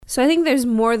So I think there's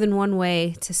more than one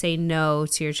way to say no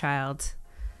to your child.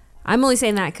 I'm only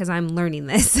saying that because I'm learning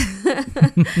this.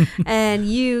 And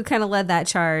you kind of led that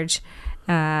charge.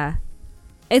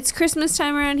 It's Christmas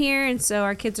time around here, and so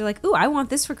our kids are like, ooh, I want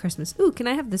this for Christmas. Ooh, can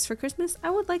I have this for Christmas? I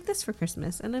would like this for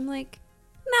Christmas. And I'm like,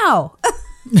 no.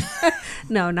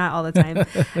 No, not all the time.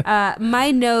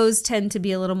 My no's tend to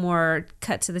be a little more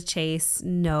cut to the chase.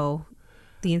 No.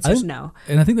 The answer is no.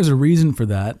 And I think there's a reason for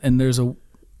that, and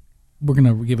we're going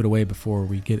to give it away before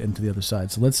we get into the other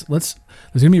side. So there's going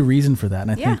to be a reason for that.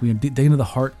 And I think we dig into the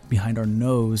heart behind our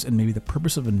no's and maybe the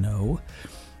purpose of a no,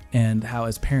 and how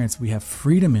as parents we have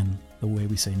freedom in the way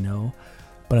we say no.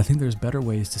 But I think there's better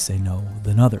ways to say no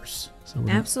than others. So we're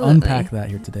going to unpack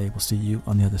that here today. We'll see you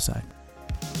on the other side.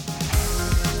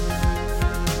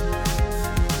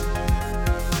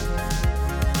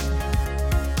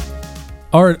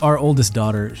 Our oldest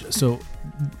daughter, so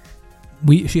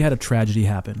she had a tragedy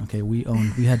happen. Okay, we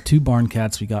had 2 barn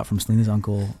cats we got from Selena's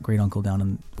great uncle down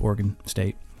in Oregon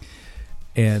State,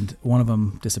 and one of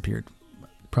them disappeared,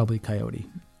 probably coyote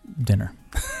dinner,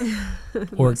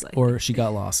 or she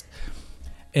got lost.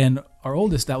 And our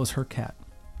oldest, that was her cat,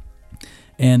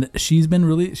 and she's been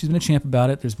a champ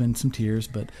about it. There's been some tears,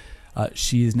 but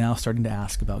she is now starting to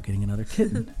ask about getting another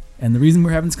kitten. And the reason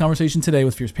we're having this conversation today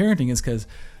with Fierce Parenting is because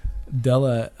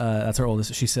Della, that's our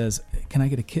oldest, she says, can I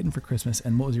get a kitten for Christmas?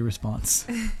 And what was your response?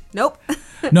 Nope.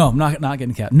 No, I'm not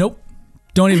getting a cat. Nope.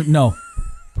 Don't even, no.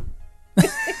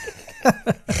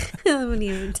 When he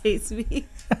imitates me.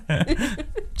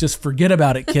 Just forget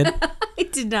about it, kid. I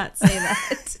did not say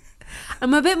that.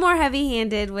 I'm a bit more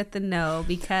heavy-handed with the no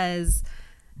because...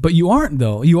 But you aren't,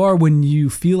 though. You are when you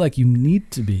feel like you need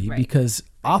to be, right. Because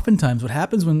oftentimes what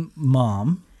happens when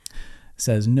mom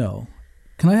says no,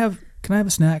 can I have a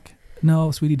snack?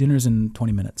 No, sweetie, dinner's in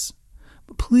 20 minutes.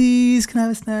 Please, can I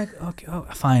have a snack? Okay, oh,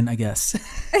 fine, I guess.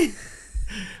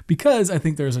 Because I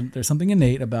think there's something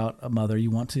innate about a mother. You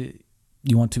want to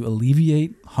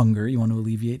alleviate hunger. You want to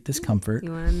alleviate discomfort.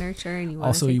 You want to nurture, and you want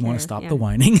also to you want to stop the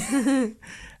whining.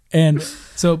 And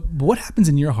so, what happens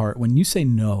in your heart when you say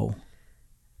no,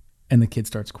 and the kid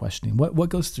starts questioning? What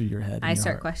goes through your head? I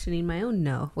start questioning my own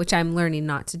no, which I'm learning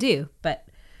not to do, but.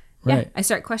 Yeah, right. I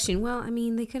start questioning, well, I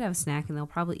mean, they could have a snack and they'll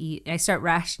probably eat. I start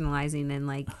rationalizing and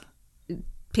like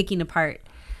picking apart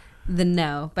the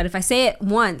no. But if I say it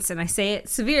once and I say it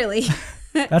severely,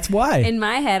 that's why. In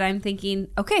my head, I'm thinking,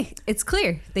 okay, it's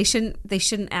clear. They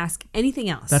shouldn't ask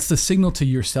anything else. That's the signal to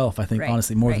yourself, I think, right,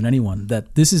 honestly, more than anyone,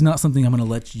 that this is not something I'm going to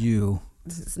let you.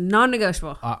 This is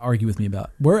non-negotiable. Argue with me about.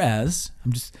 Whereas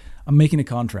I'm making a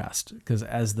contrast because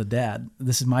as the dad,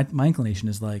 this is my inclination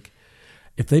is like,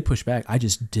 if they push back, I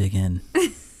just dig in.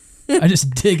 I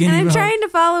just dig in. And I'm trying to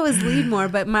follow his lead more,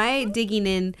 but my digging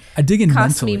in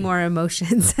costs me more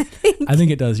emotions, I think. I think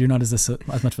it does. You're not as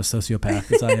much of a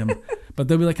sociopath as I am. But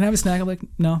they'll be like, can I have a snack? I'm like,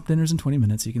 no, dinner's in 20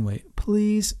 minutes. You can wait.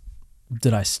 Please.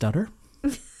 Did I stutter?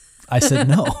 I said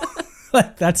no.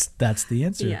 Like that's the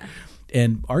answer. Yeah.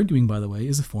 And arguing, by the way,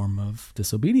 is a form of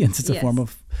disobedience. It's a form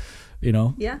of,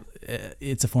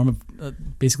 it's a form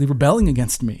of basically rebelling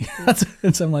against me.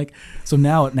 And so I'm like, so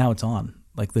now it's on.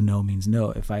 Like the no means no.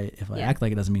 If I act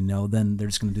like it doesn't mean no, then they're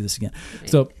just going to do this again. Right.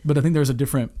 So, but I think there's a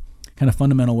different kind of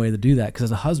fundamental way to do that. Because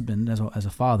as a husband, as a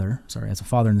father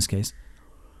in this case,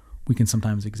 we can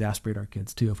sometimes exasperate our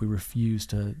kids too if we refuse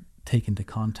to take into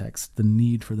context the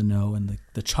need for the no and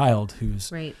the child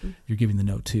who's you're giving the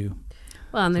no to.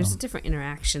 Well, and there's a different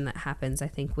interaction that happens, I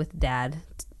think, with dad.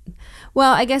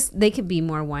 Well, I guess they could be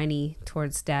more whiny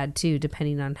towards dad too,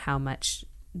 depending on how much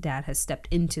dad has stepped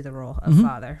into the role of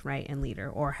father, right, and leader,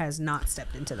 or has not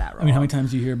stepped into that role. I mean, how many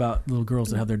times do you hear about little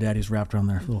girls that have their daddies wrapped around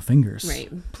their little fingers? Right.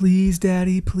 Please,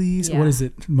 daddy, please. Yeah. What is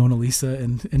it? Mona Lisa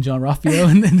and John Ralphio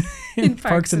and then in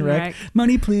Parks and Rec.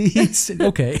 Money, please.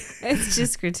 Okay. It's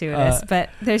just gratuitous, but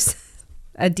there's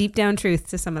a deep down truth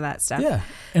to some of that stuff. Yeah.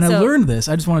 And I learned this.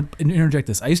 I just want to interject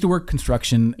this. I used to work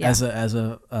construction as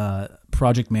a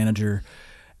project manager,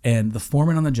 and the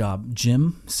foreman on the job,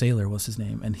 Jim Saylor was his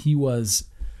name, and he was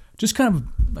just kind of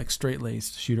like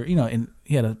straight-laced shooter, and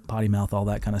he had a potty mouth, all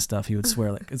that kind of stuff. He would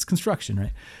swear like it's construction,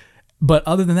 right? But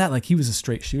other than that, like he was a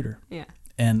straight shooter. Yeah.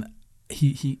 And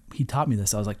he taught me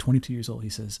this. I was like 22 years old. He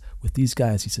says, with these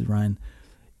guys, he said, Ryan,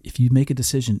 if you make a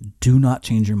decision, do not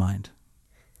change your mind.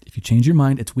 If you change your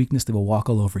mind, it's weakness. They will walk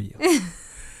all over you.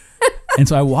 And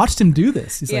so I watched him do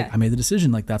this. He's like, I made the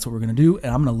decision. Like, that's what we're going to do. And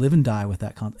I'm going to live and die with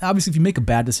that. Obviously, if you make a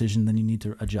bad decision, then you need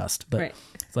to adjust. But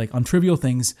it's like on trivial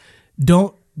things,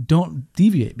 don't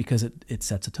deviate because it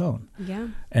sets a tone. Yeah.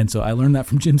 And so I learned that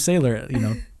from Jim Saylor, 15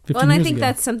 years ago. Well, and I think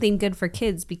that's something good for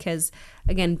kids because,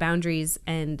 again, boundaries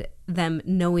and them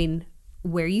knowing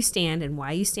where you stand and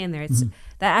why you stand there. It's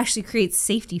that actually creates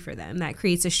safety for them. That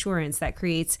creates assurance. That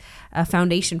creates a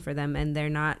foundation for them. And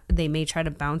they may try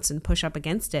to bounce and push up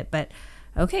against it, but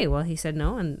okay, well, he said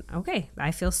no, and okay,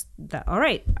 I feel that, all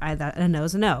right, a no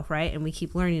is a no, right? And we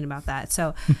keep learning about that.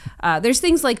 So there's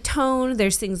things like tone,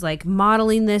 there's things like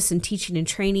modeling this and teaching and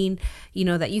training,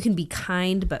 that you can be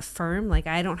kind but firm. Like,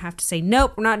 I don't have to say,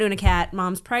 nope, we're not doing a cat.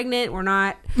 Mom's pregnant.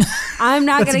 I'm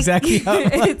not going to. Exactly how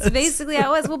it was. It's basically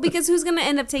how it was. Well, because who's going to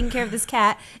end up taking care of this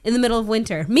cat in the middle of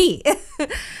winter? Me.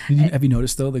 Have you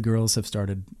noticed, though, the girls have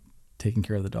started taking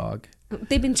care of the dog?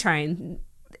 They've been trying.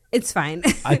 It's fine.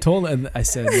 I told them, I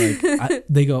said,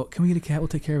 they go, can we get a cat? We'll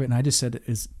take care of it. And I just said,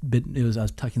 I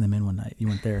was tucking them in one night. You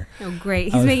weren't there. Oh,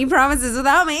 great. He's making promises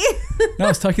without me. No, I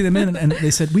was tucking them in, and they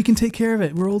said, we can take care of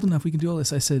it. We're old enough. We can do all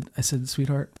this. I said,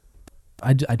 sweetheart,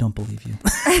 I don't believe you.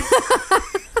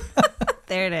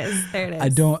 There it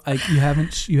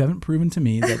is. You haven't proven to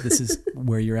me that this is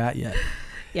where you're at yet.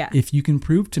 Yeah. If you can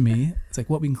prove to me, it's like,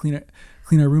 what, we can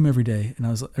clean our room every day. And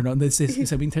I was, they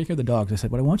said, we can take care of the dogs. I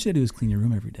said, what I want you to do is clean your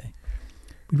room every day.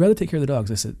 We'd rather take care of the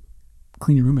dogs. I said,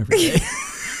 clean your room every day.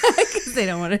 Because they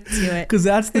don't want to do it. Because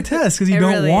that's the test. Because you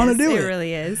don't want to do it. It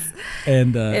really is.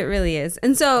 And it really is.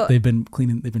 And so they've been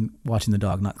watching the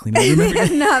dog, not cleaning the room every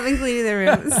day. Not been cleaning the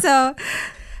room. So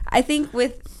I think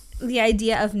with the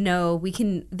idea of no,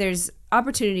 there's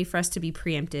opportunity for us to be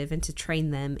preemptive and to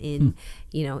train them in,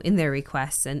 in their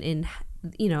requests and in,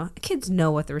 kids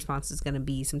know what the response is going to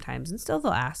be sometimes, and still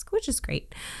they'll ask, which is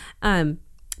great.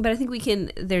 But I think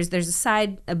there's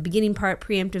a beginning part,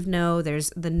 preemptive no.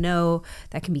 There's the no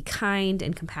that can be kind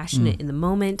and compassionate in the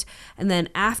moment. And then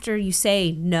after you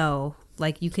say no,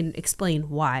 like, you can explain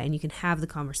why, and you can have the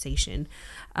conversation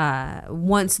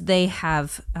once they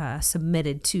have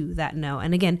submitted to that no.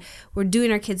 And again, we're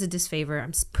doing our kids a disfavor.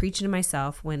 I'm preaching to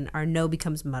myself when our no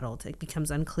becomes muddled. It becomes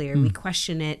unclear. We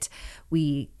question it.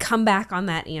 We come back on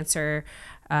that answer.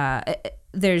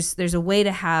 There's a way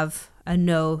to have a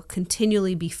no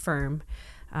continually be firm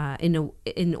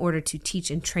in order to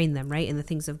teach and train them, right, in the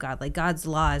things of God. Like, God's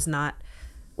law is not,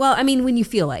 well, I mean, when you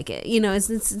feel like it,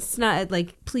 it's not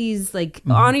like, please, like,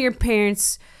 honor your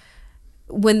parents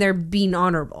when they're being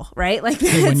honorable, right? Like,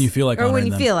 when you feel like or when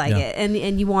you them. feel like Yeah. it,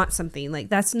 and you want something, like,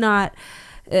 that's not.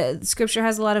 Scripture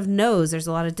has a lot of no's. There's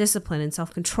a lot of discipline and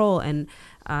self-control and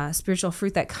spiritual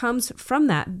fruit that comes from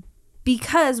that,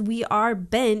 because we are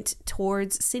bent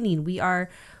towards sinning.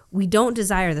 We don't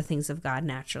desire the things of God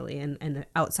naturally and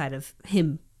outside of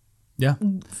Him. Yeah.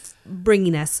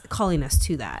 Calling us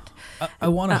to that. I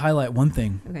want to highlight one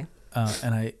thing.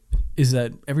 Okay. Is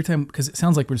that every time, because it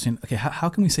sounds like we're saying, okay, how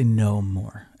can we say no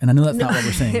more? And I know that's not what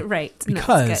we're saying. Right.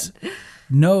 Because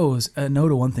a no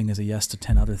to one thing is a yes to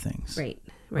 10 other things. Right.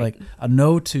 Like, a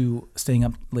no to staying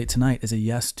up late tonight is a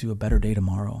yes to a better day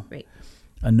tomorrow. Right.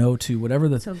 A no to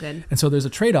whatever so good. And so there's a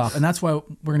trade-off, and that's why we're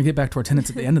going to get back to our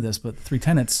tenets at the end of this, but the 3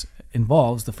 tenets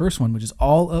involves the first one, which is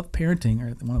all of parenting,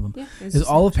 or one of them, is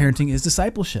all of parenting is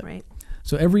discipleship. Right.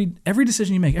 So every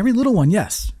decision you make, every little one,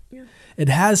 yes, it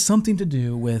has something to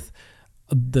do with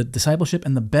the discipleship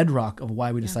and the bedrock of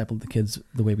why we disciple the kids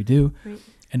the way we do. Right.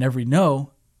 And every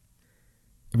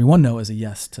one no is a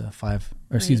yes to 5,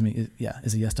 or excuse me,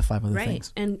 is a yes to 5 other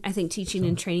things. And I think teaching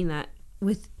and training that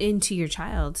into your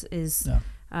child is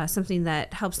something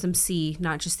that helps them see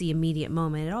not just the immediate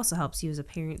moment. It also helps you as a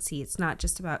parent see it's not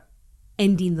just about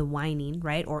ending the whining,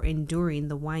 right, or enduring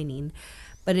the whining,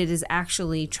 but it is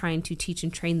actually trying to teach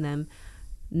and train them.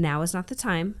 Now is not the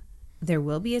time. There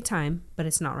will be a time, but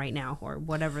it's not right now, or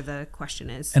whatever the question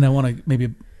is. And I want to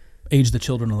maybe age the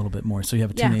children a little bit more. So you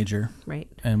have a teenager, right?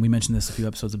 And we mentioned this a few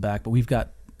episodes back, but we've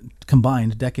got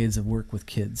combined decades of work with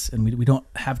kids, and we don't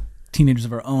have teenagers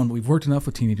of our own, but we've worked enough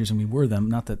with teenagers, and we were them.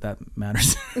 Not that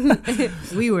matters.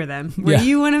 We were them. Were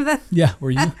you one of them? Yeah,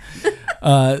 were you?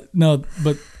 No,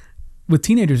 but with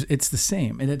teenagers, it's the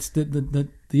same, and it's the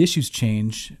issues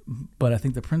change, but I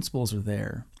think the principles are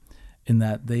there, in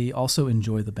that they also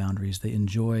enjoy the boundaries. They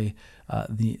enjoy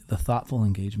the thoughtful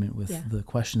engagement with the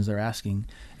questions they're asking,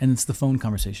 and it's the phone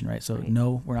conversation, right? So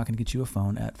no, we're not going to get you a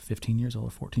phone at 15 years old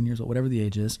or 14 years old, whatever the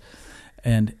age is,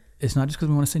 and it's not just because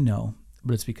we want to say no,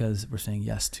 but it's because we're saying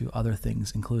yes to other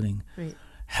things, including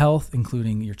health,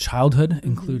 including your childhood,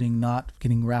 including not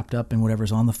getting wrapped up in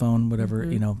whatever's on the phone, whatever,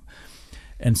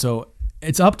 And so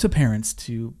it's up to parents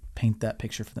to paint that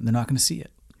picture for them. They're not going to see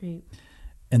it. Right.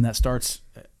 And that starts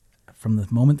from the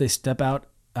moment they step out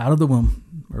of the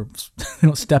womb, or they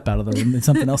don't step out of the womb, it's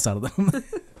something else out of the womb,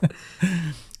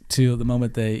 to the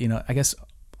moment they, I guess,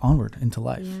 onward into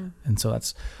life. Yeah. And so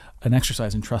that's an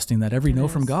exercise in trusting that every no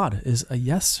from God is a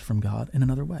yes from God in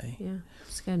another way. Yeah.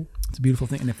 It's good. It's a beautiful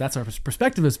thing. And if that's our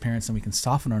perspective as parents, then we can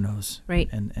soften our nose, right,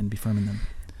 and be firm in them.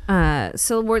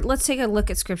 So let's take a look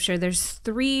at scripture. There's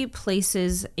 3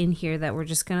 places in here that we're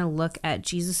just going to look at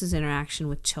Jesus's interaction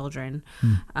with children,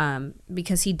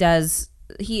 because he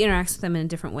interacts with them in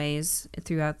different ways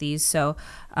throughout these. So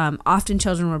often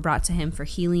children were brought to him for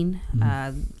healing,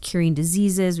 curing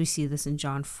diseases. We see this in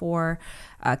John 4,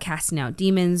 casting out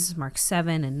demons, Mark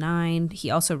 7 and 9. He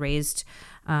also raised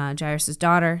Jairus'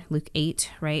 daughter, Luke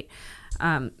 8, right?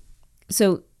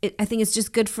 So I think it's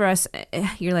just good for us.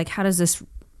 You're like, how does this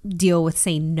deal with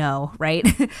saying no, right?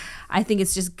 I think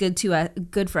it's just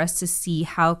good for us to see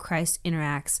how Christ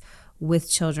interacts with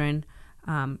children,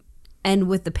 and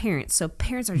with the parents. So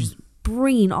parents are just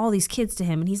bringing all these kids to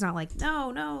him, and he's not like,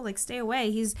 no, like stay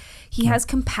away. He has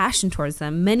compassion towards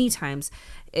them. Many times,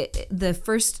 the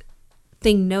first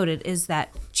thing noted is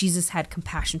that Jesus had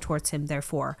compassion towards him.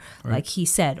 Therefore, right, like he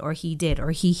said, or he did, or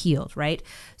he healed. Right.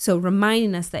 So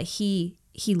reminding us that he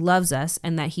loves us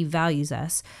and that he values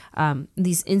us.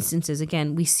 These instances,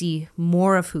 again, we see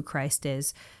more of who Christ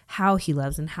is, how he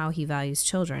loves and how he values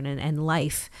children and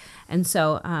life. And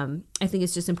so I think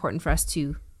it's just important for us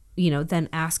to, then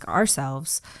ask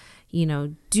ourselves,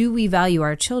 do we value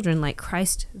our children like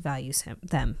Christ values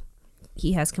them?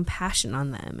 He has compassion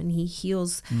on them and he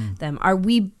heals them. Are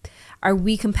we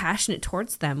compassionate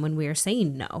towards them when we are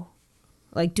saying no?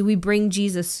 Like, do we bring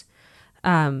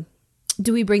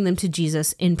them to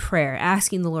Jesus in prayer,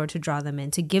 asking the Lord to draw them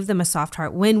in, to give them a soft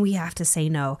heart when we have to say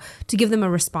no, to give them a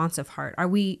responsive heart? Are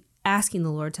we asking the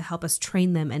Lord to help us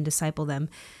train them and disciple them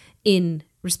in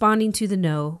responding to the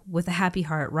no with a happy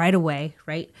heart right away,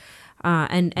 right?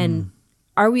 And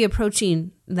are we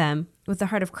approaching them with the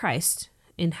heart of Christ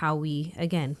in how we,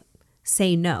 again,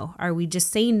 say no? Are we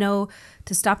just saying no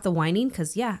to stop the whining?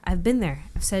 Because, I've been there.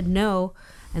 I've said no,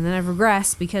 and then I've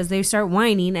regressed because they start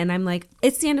whining, and I'm like,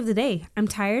 it's the end of the day. I'm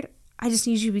tired. I just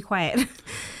need you to be quiet.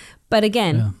 But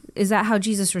again, is that how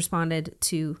Jesus responded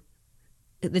to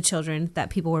the children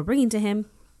that people were bringing to him?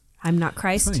 I'm not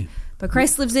Christ, but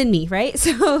Christ lives in me, right?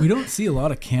 So we don't see a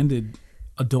lot of candid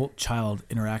adult-child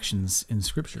interactions in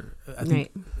Scripture. I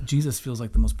think Jesus feels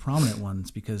like the most prominent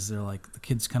ones because they're like the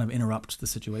kids kind of interrupt the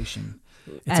situation.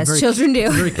 As children do.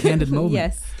 It's a very candid moment.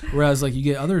 Yes. Whereas like you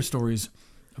get other stories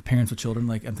of parents with children,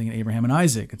 like I'm thinking Abraham and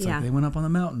Isaac. It's like they went up on the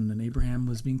mountain and Abraham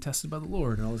was being tested by the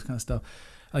Lord and all this kind of stuff.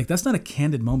 Like that's not a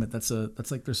candid moment. That's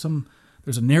like there's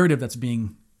a narrative that's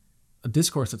being, a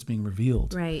discourse that's being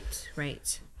revealed.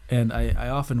 Right. And I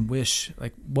often wish,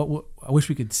 like, I wish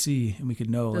we could see and we could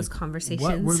know those like, conversations.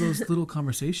 What were those little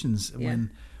conversations when,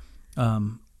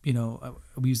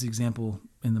 we use the example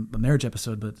in the marriage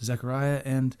episode, but Zechariah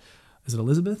and is it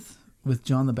Elizabeth with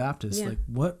John the Baptist? Like,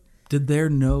 what did their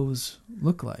no's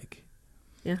look like?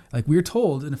 Yeah. Like we're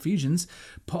told in Ephesians,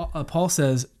 Paul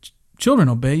says, children,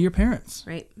 obey your parents.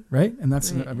 Right. And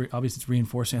that's obviously it's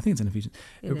reinforcing. I think it's in Ephesians.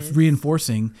 It's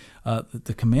reinforcing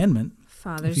the commandment.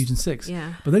 Fathers, Ephesians 6.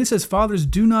 Yeah. But then he says, fathers,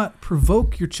 do not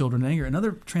provoke your children to anger.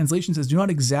 Another translation says, do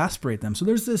not exasperate them. So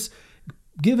there's this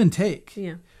give and take.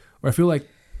 Yeah. Where I feel like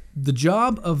the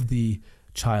job of the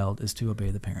child is to obey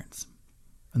the parents.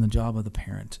 And the job of the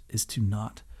parent is to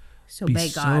not obey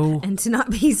God and to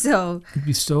not be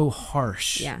so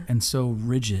harsh and so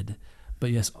rigid.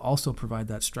 But yes, also provide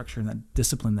that structure and that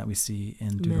discipline that we see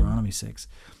in Deuteronomy 6.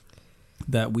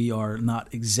 That we are not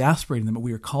exasperating them, but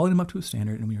we are calling them up to a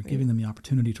standard and we are giving them the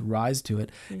opportunity to rise to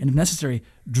it. And if necessary,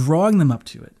 drawing them up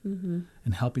to it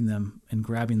and helping them and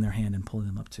grabbing their hand and pulling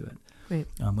them up to it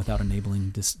without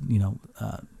enabling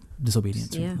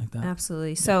disobedience or anything like that.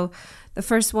 Absolutely. So the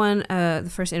first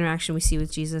interaction we see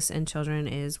with Jesus and children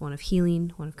is one of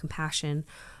healing, one of compassion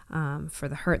for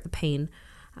the hurt, the pain,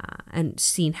 and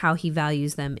seeing how he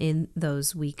values them in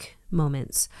those weak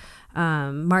moments.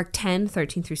 Mark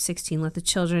 10:13-16, let the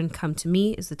children come to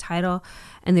me is the title.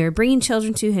 And they were bringing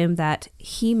children to him that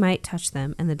he might touch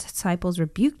them. And the disciples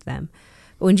rebuked them.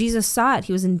 But when Jesus saw it,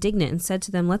 he was indignant and said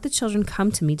to them, let the children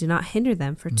come to me. Do not hinder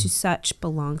them, for to such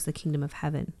belongs the kingdom of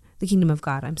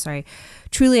God.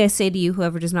 Truly I say to you,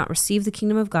 whoever does not receive the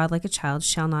kingdom of God like a child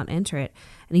shall not enter it.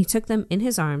 And he took them in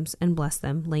his arms and blessed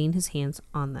them, laying his hands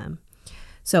on them.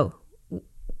 So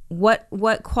what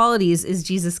qualities is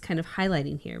Jesus kind of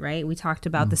highlighting here, right? We talked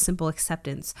about the simple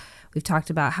acceptance. We've talked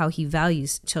about how he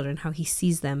values children, how he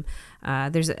sees them.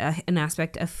 There's an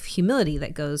aspect of humility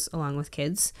that goes along with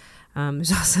kids.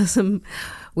 There's also some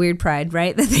weird pride,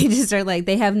 right? That they just are like,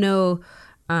 they have no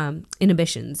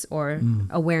inhibitions or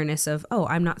awareness of,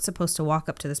 I'm not supposed to walk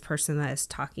up to this person that is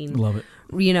talking. Love it.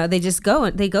 They just go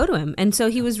to him. And so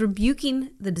he was rebuking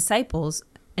the disciples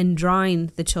and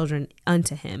drawing the children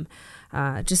unto him.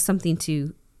 Just something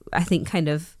to I think, kind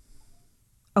of,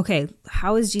 okay,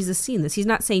 how is Jesus seeing this? He's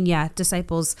not saying, yeah,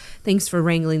 disciples, thanks for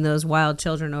wrangling those wild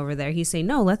children over there. He's saying,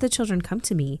 no, let the children come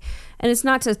to me. And it's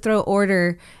not to throw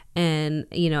order and,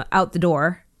 out the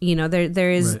door.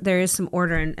 There is some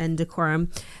order and decorum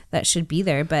that should be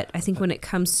there. But I think when it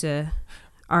comes to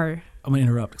I'm going to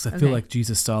interrupt because I feel like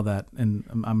Jesus saw that, and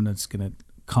I'm just going to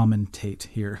commentate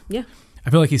here. Yeah. I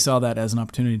feel like he saw that as an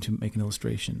opportunity to make an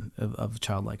illustration of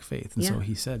childlike faith. And so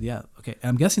he said, yeah, okay. And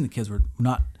I'm guessing the kids were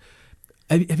not...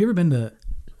 Have you ever been to,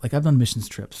 I've done missions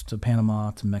trips to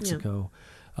Panama, to Mexico.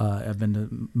 Yeah. I've been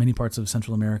to many parts of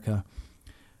Central America.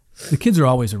 The kids are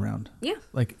always around. Yeah.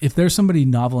 If there's somebody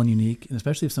novel and unique, and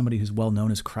especially if somebody who's well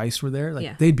known as Christ were there,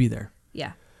 they'd be there.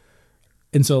 Yeah.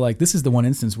 And so this is the one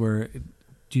instance where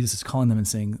Jesus is calling them and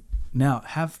saying, now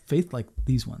have faith like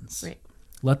these ones. Right.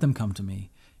 Let them come to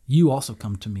me. You also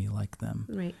come to me like them.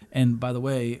 Right. And by the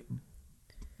way,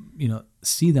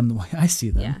 see them the way I see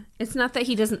them. Yeah. It's not that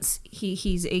he doesn't,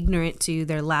 he's ignorant to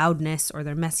their loudness or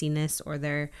their messiness or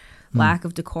their lack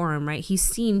of decorum, right? He's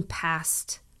seen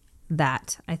past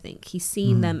that, I think. He's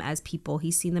seen them as people.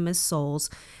 He's seen them as souls.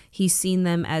 He's seen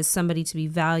them as somebody to be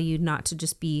valued, not to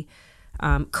just be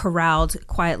corralled,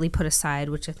 quietly put aside,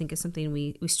 which I think is something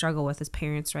we struggle with as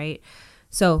parents, right?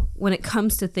 So when it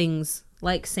comes to things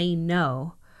like saying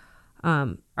no,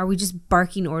 are we just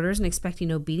barking orders and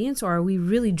expecting obedience, or are we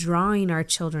really drawing our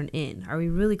children in? Are we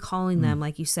really calling them,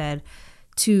 like you said,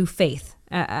 to faith?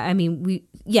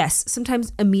 Yes,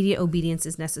 sometimes immediate obedience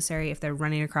is necessary if they're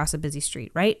running across a busy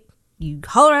street, right? You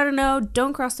holler out a no,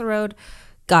 don't cross the road,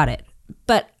 got it.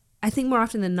 But I think more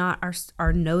often than not,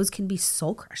 our no's can be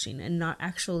soul crushing and not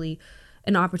actually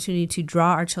an opportunity to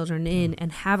draw our children in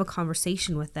and have a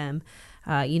conversation with them.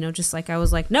 Just like I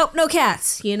was like, nope, no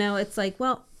cats. It's like,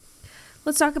 well,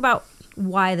 let's talk about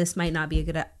why this might not be a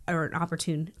good or an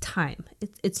opportune time.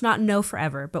 It's not no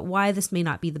forever, but why this may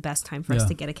not be the best time for us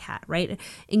to get a cat, right?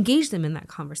 Engage them in that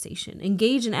conversation.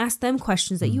 Engage and ask them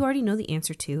questions that you already know the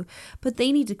answer to, but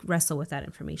they need to wrestle with that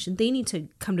information. They need to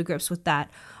come to grips with that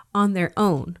on their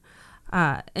own.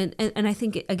 And I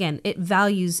think,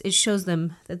 it shows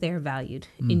them that they're valued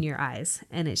in your eyes,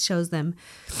 and it shows them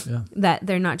that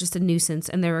they're not just a nuisance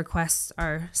and their requests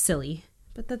are silly,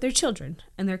 but that they're children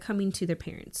and they're coming to their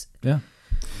parents. Yeah.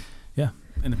 Yeah.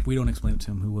 And if we don't explain it to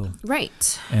them, who will?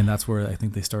 Right. And that's where I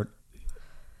think they start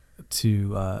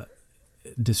to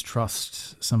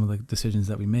distrust some of the decisions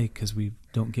that we make because we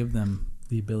don't give them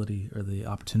the ability or the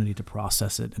opportunity to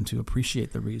process it and to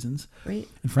appreciate the reasons. Right.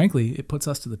 And frankly, it puts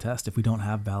us to the test if we don't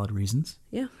have valid reasons.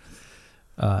 Yeah.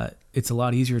 It's a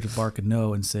lot easier to bark a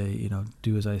no and say,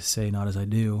 do as I say, not as I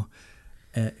do.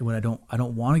 When I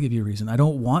don't want to give you a reason. I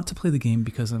don't want to play the game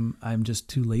because I'm just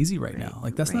too lazy right now.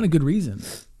 That's not a good reason.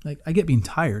 I get being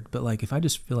tired, but if I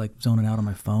just feel like zoning out on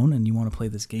my phone and you want to play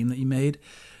this game that you made,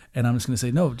 and I'm just going to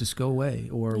say, no, just go away,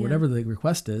 or whatever the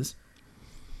request is.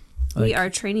 We are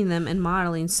training them and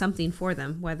modeling something for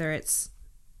them, whether it's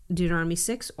Deuteronomy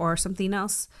 6 or something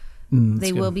else.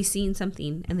 They will be seeing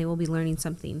something and they will be learning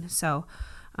something. So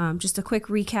just a quick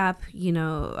recap,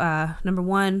 number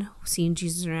one, seeing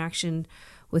Jesus' interaction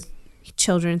with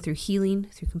children through healing,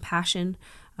 through compassion,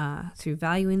 through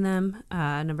valuing them.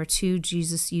 Number two,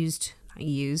 Jesus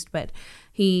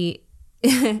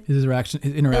his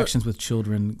interactions with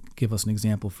children give us an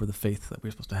example for the faith that we're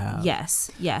supposed to have.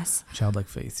 Yes. Childlike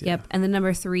faith. Yeah. Yep. And then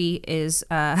number three is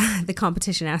the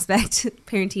competition aspect.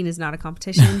 Parenting is not a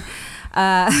competition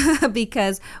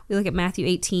because we look at Matthew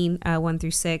 18, 1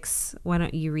 through 6. Why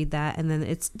don't you read that? And then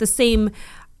it's the same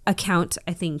account,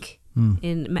 I think,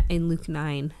 in Luke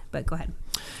 9. But go ahead.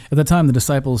 At that time, the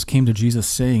disciples came to Jesus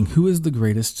saying, "Who is the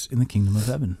greatest in the kingdom of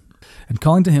heaven?" And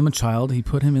calling to him a child, he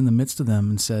put him in the midst of them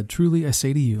and said, "Truly I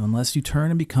say to you, unless you turn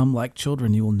and become like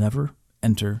children, you will never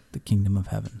enter the kingdom of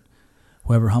heaven.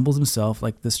 Whoever humbles himself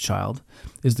like this child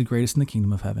is the greatest in the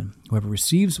kingdom of heaven. Whoever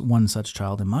receives one such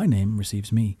child in my name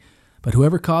receives me. But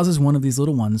whoever causes one of these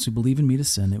little ones who believe in me to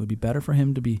sin, it would be better for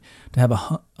him to have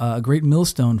a great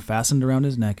millstone fastened around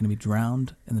his neck and to be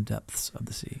drowned in the depths of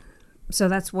the sea." So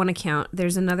that's one account.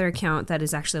 There's another account that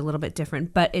is actually a little bit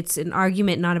different, but it's an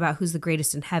argument not about who's the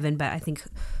greatest in heaven, but I think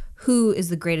who is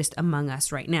the greatest among us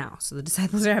right now. So the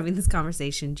disciples are having this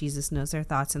conversation. Jesus knows their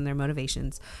thoughts and their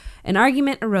motivations. An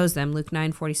argument arose them, Luke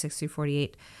 9, 46 through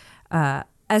 48,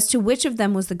 as to which of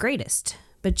them was the greatest.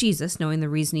 But Jesus, knowing the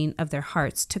reasoning of their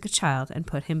hearts, took a child and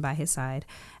put him by his side,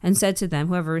 and said to them,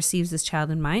 "Whoever receives this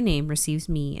child in my name receives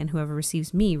me, and whoever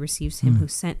receives me receives him who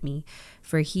sent me.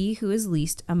 For he who is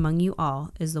least among you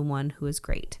all is the one who is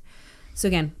great." So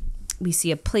again, we see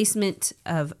a placement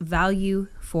of value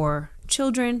for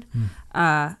children,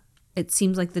 it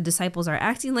seems like the disciples are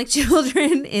acting like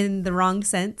children in the wrong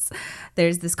sense.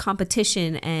 There's this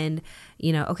competition and,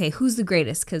 okay, who's the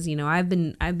greatest? Because, I've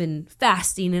been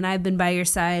fasting and I've been by your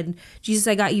side. Jesus,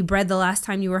 I got you bread the last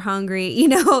time you were hungry,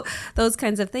 those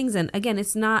kinds of things. And again,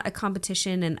 it's not a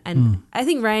competition. And I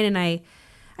think Ryan and I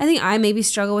think I maybe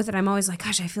struggle with it. I'm always like,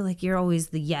 gosh, I feel like you're always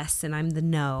the yes and I'm the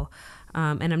no.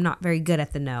 And I'm not very good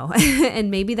at the no. And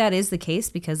maybe that is the case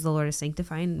because the Lord is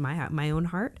sanctifying my own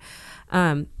heart.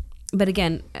 But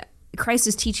again, Christ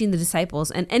is teaching the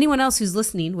disciples and anyone else who's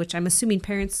listening, which I'm assuming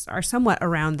parents are somewhat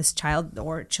around this child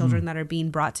or children that are being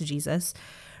brought to Jesus,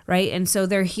 right? And so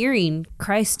they're hearing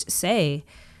Christ say,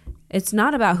 it's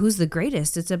not about who's the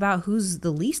greatest. It's about who's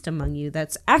the least among you.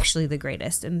 That's actually the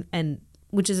greatest. And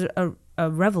which is a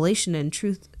revelation and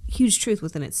truth, huge truth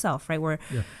within itself, right? Where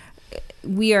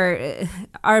we are,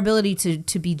 our ability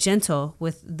to be gentle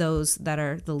with those that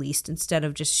are the least instead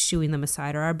of just shooing them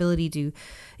aside, or our ability to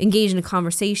engage in a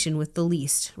conversation with the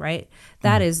least, right?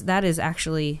 That is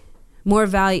actually more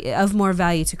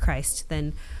value to Christ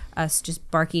than us just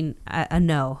barking a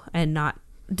no and not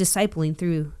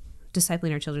discipling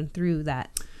our children through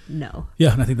that no.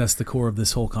 Yeah, and I think that's the core of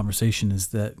this whole conversation is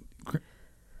that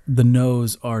the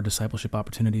no's are discipleship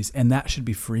opportunities, and that should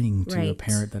be freeing to a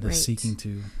parent that is seeking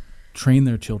to train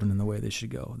their children in the way they should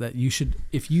go. That you should,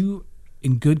 if you,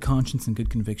 in good conscience and good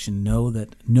conviction, know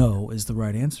that no is the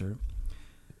right answer,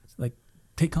 like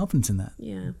take confidence in that.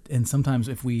 Yeah. And sometimes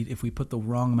if we put the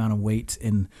wrong amount of weight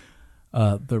in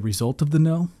the result of the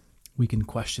no, we can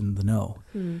question the no.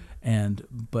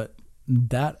 But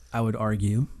that I would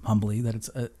argue humbly that it's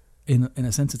in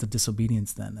a sense it's a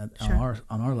disobedience then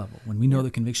on our level when we know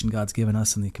the conviction God's given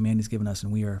us and the command He's given us,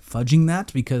 and we are fudging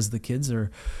that because the kids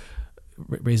are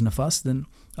raising a fuss, then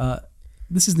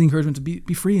this is the encouragement to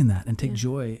be free in that and take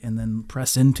joy and then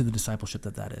press into the discipleship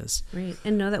that is. Right.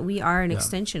 And know that we are an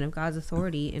extension of God's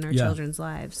authority in our children's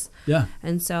lives. Yeah.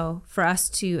 And so for us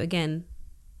to, again,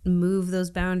 move those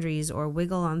boundaries or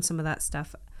wiggle on some of that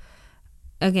stuff,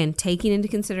 again, taking into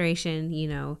consideration,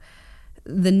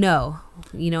 the no,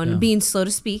 and being slow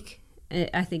to speak,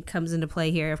 I think comes into play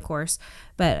here, of course.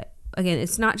 But again,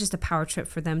 it's not just a power trip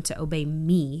for them to obey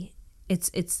me.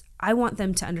 It's I want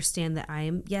them to understand that I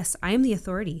am the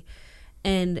authority,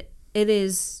 and it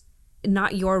is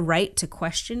not your right to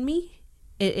question me.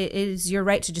 It is your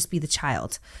right to just be the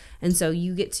child. And so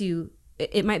you get to,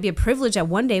 it might be a privilege at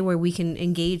one day where we can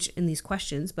engage in these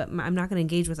questions, but I'm not going to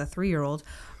engage with a 3-year-old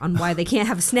on why they can't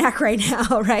have a snack right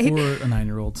now, right? Or a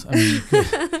 9-year-old.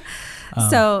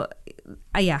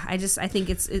 I think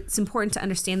it's important to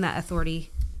understand that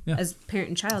authority as parent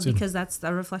and child, because that's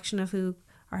the reflection of who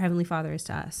our Heavenly Father is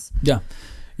to us. Yeah.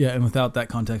 Yeah. And without that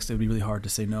context, it would be really hard to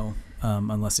say no,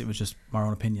 unless it was just our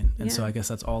own opinion. And so I guess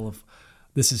that's all of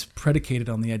this is predicated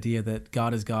on the idea that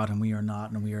God is God and we are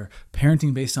not, and we are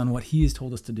parenting based on what He has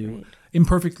told us to do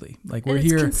imperfectly. Like we're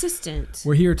here, consistent.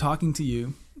 We're here talking to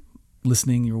you,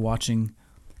 listening, you're watching.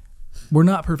 We're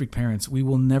not perfect parents. We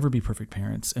will never be perfect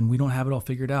parents, and we don't have it all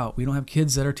figured out. We don't have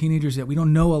kids that are teenagers yet. We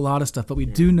don't know a lot of stuff, but we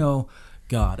do know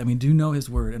God. Do know His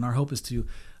Word, and our hope is to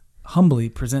humbly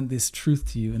present this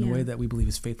truth to you in a way that we believe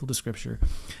is faithful to Scripture.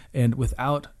 And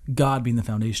without God being the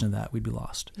foundation of that, we'd be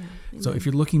lost. So if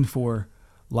you're looking for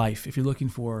life, if you're looking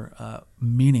for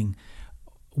meaning,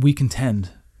 we contend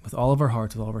with all of our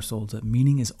hearts, with all of our souls, that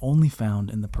meaning is only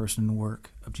found in the person and work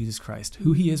of Jesus Christ,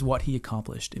 who He is, what He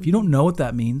accomplished. If you don't know what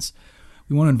that means,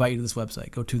 we want to invite you to this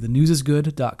website. Go to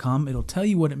thenewsisgood.com. It'll tell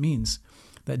you what it means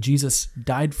that Jesus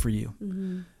died for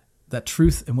you. That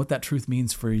truth and what that truth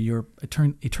means for your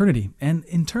eternity, and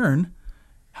in turn,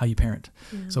 how you parent.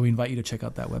 So we invite you to check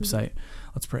out that website.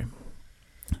 Let's pray.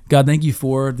 God, thank you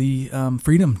for the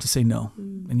freedom to say no.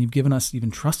 And you've given us, you've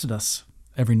entrusted us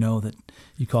every no that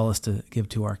you call us to give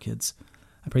to our kids.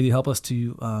 I pray that you help us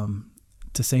to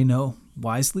say no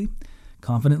wisely,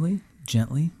 confidently,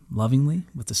 gently, lovingly,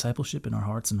 with discipleship in our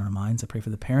hearts and our minds. I pray for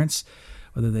the parents,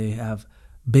 whether they have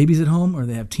babies at home or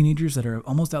they have teenagers that are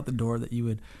almost out the door, that you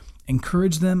would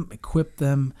encourage them, equip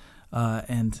them,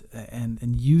 and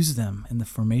use them in the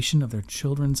formation of their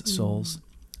children's souls,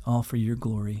 all for your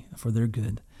glory, for their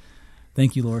good.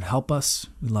 Thank you, Lord. Help us.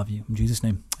 We love you. In Jesus'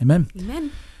 name, amen.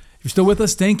 Amen. If you're still with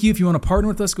us, thank you. If you want to partner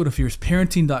with us, go to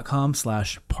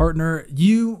fierceparenting.com/partner.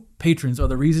 You patrons are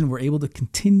the reason we're able to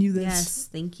continue this. Yes,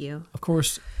 thank you. Of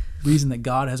course, reason that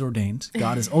God has ordained.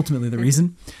 God is ultimately the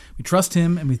reason. We trust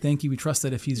Him, and we thank you. We trust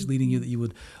that if He's leading you, that you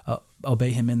would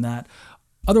obey Him in that.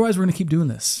 Otherwise, we're going to keep doing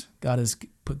this. God has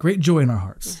put great joy in our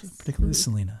hearts, particularly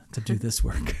Selena, to do this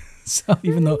work. So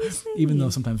even though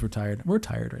sometimes we're tired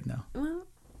right now. Well,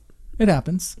 it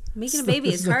happens. Making a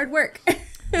baby is hard work.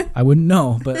 I wouldn't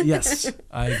know, but yes,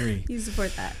 I agree. You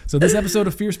support that. So this episode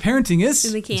of Fierce Parenting is.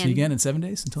 In the can. See you again in 7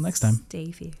 days. Until next time.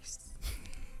 Stay fierce.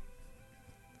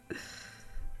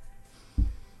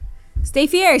 Stay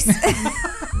fierce.